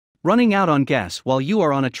Running out on gas while you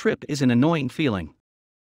are on a trip is an annoying feeling.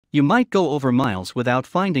 You might go over miles without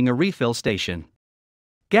finding a refill station.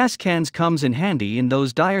 Gas cans comes in handy in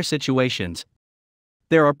those dire situations.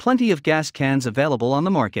 There are plenty of gas cans available on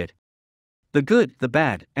the market. The good, the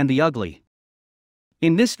bad, and the ugly.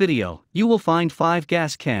 In this video, you will find 5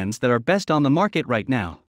 gas cans that are best on the market right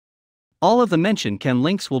now. All of the mentioned can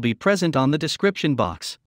links will be present on the description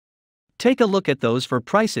box. Take a look at those for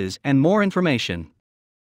prices and more information.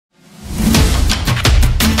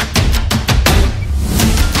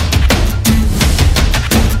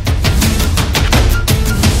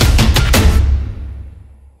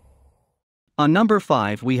 On number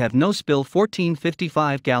 5 we have No Spill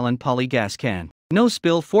 1455 gallon poly gas can. No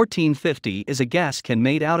Spill 1450 is a gas can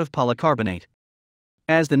made out of polycarbonate.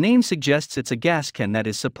 As the name suggests, it's a gas can that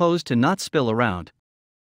is supposed to not spill around.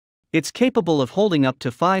 It's capable of holding up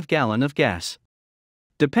to 5 gallons of gas.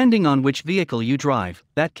 Depending on which vehicle you drive,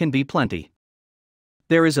 that can be plenty.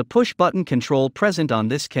 There is a push-button control present on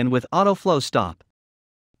this can with auto flow stop.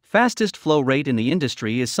 Fastest flow rate in the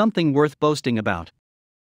industry is something worth boasting about.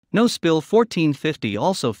 No Spill 1450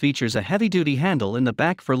 also features a heavy-duty handle in the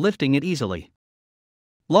back for lifting it easily.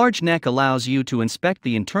 Large neck allows you to inspect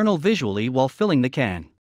the internal visually while filling the can.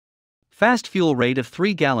 Fast fuel rate of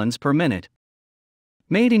 3 gallons per minute.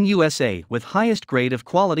 Made in USA with highest grade of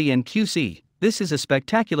quality and QC, this is a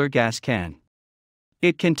spectacular gas can.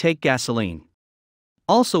 It can take gasoline.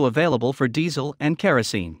 Also available for diesel and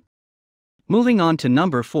kerosene. Moving on to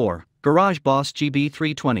number 4, GarageBOSS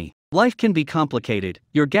GB320. Life can be complicated,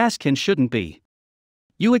 your gas can shouldn't be.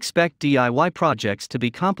 You expect DIY projects to be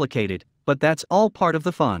complicated, but that's all part of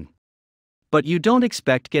the fun. But you don't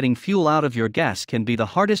expect getting fuel out of your gas can be the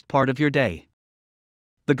hardest part of your day.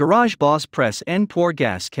 The GarageBOSS Press N Pour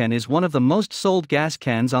gas can is one of the most sold gas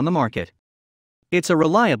cans on the market. It's a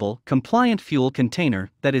reliable, compliant fuel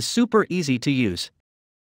container that is super easy to use.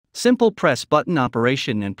 Simple press button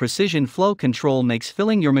operation and precision flow control makes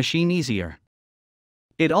filling your machine easier.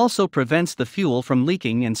 It also prevents the fuel from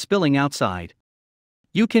leaking and spilling outside.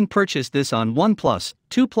 You can purchase this on 1+,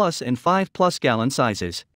 2+, and 5+ gallon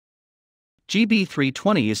sizes.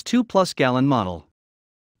 GB320 is 2+ gallon model.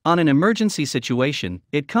 On an emergency situation,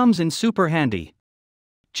 it comes in super handy.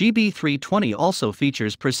 GB320 also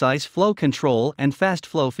features precise flow control and fast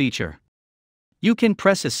flow feature. You can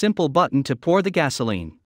press a simple button to pour the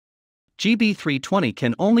gasoline. GB320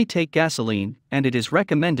 can only take gasoline, and it is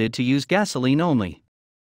recommended to use gasoline only.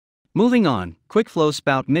 Moving on, Quick Flow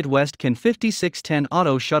Spout Midwest Can 5610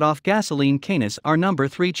 Auto Shutoff Gasoline Canis our number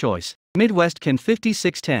 3 choice. Midwest Can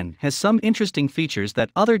 5610 has some interesting features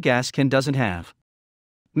that other gas can doesn't have.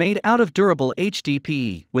 Made out of durable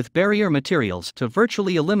HDPE with barrier materials to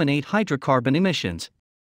virtually eliminate hydrocarbon emissions.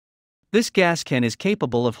 This gas can is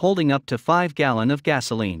capable of holding up to 5 gallons of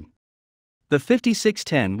gasoline. The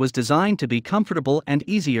 5610 was designed to be comfortable and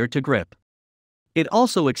easier to grip. It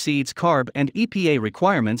also exceeds CARB and EPA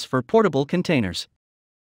requirements for portable containers.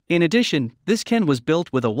 In addition, this can was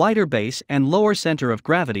built with a wider base and lower center of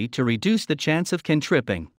gravity to reduce the chance of can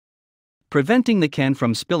tripping, preventing the can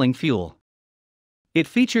from spilling fuel. It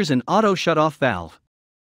features an auto shutoff valve.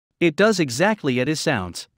 It does exactly as it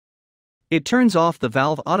sounds. It turns off the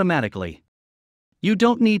valve automatically. You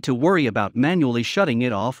don't need to worry about manually shutting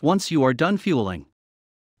it off once you are done fueling.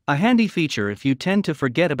 A handy feature if you tend to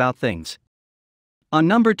forget about things. On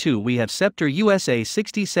number 2 we have Scepter USA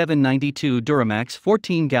 6792 Duramax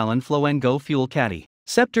 14-gallon Flo-N-Go Fuel Caddy.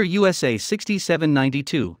 Scepter USA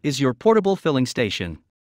 6792 is your portable filling station.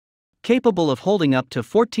 Capable of holding up to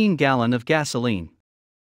 14 gallons of gasoline.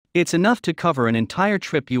 It's enough to cover an entire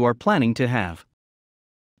trip you are planning to have.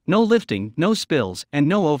 No lifting, no spills, and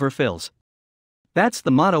no overfills. That's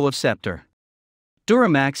the motto of Scepter.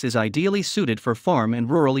 Duramax is ideally suited for farm and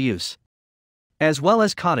rural use, as well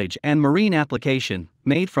as cottage and marine application.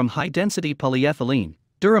 Made from high-density polyethylene,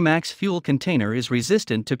 Duramax fuel container is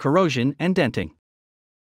resistant to corrosion and denting.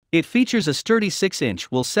 It features a sturdy 6-inch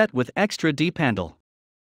wheel set with extra deep handle.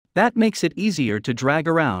 That makes it easier to drag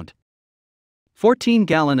around. 14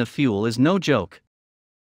 gallons of fuel is no joke.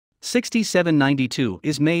 6792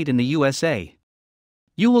 is made in the USA.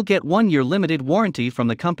 You will get 1-year limited warranty from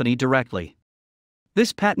the company directly.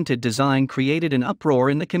 This patented design created an uproar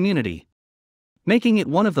in the community, making it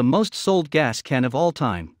one of the most sold gas can of all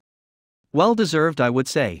time. Well deserved, I would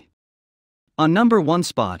say. On number 1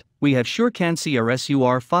 spot, we have Surecan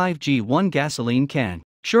CRSUR 5G1 gasoline can.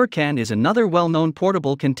 Surecan is another well-known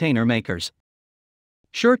portable container makers.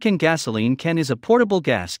 Surecan gasoline can is a portable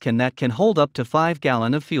gas can that can hold up to 5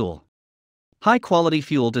 gallons of fuel. High-quality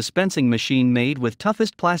fuel dispensing machine made with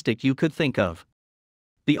toughest plastic you could think of.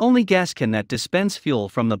 The only gas can that dispense fuel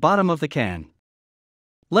from the bottom of the can.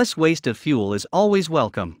 Less waste of fuel is always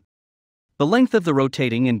welcome. The length of the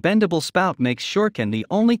rotating and bendable spout makes Surecan the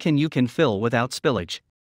only can you can fill without spillage.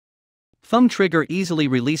 Thumb trigger easily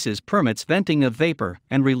releases permits venting of vapor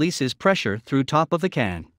and releases pressure through top of the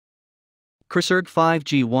can. GarageBOSS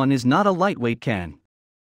 5G1 is not a lightweight can.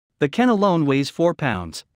 The can alone weighs 4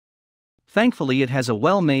 pounds. Thankfully, it has a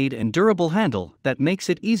well-made and durable handle that makes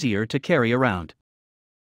it easier to carry around.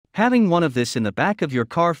 Having one of this in the back of your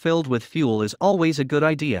car filled with fuel is always a good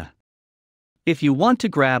idea. If you want to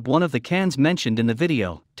grab one of the cans mentioned in the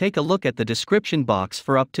video, take a look at the description box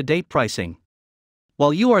for up-to-date pricing.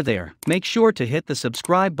 While you are there, make sure to hit the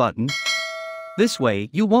subscribe button. This way,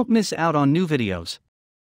 you won't miss out on new videos.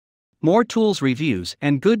 More tools reviews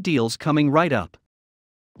and good deals coming right up.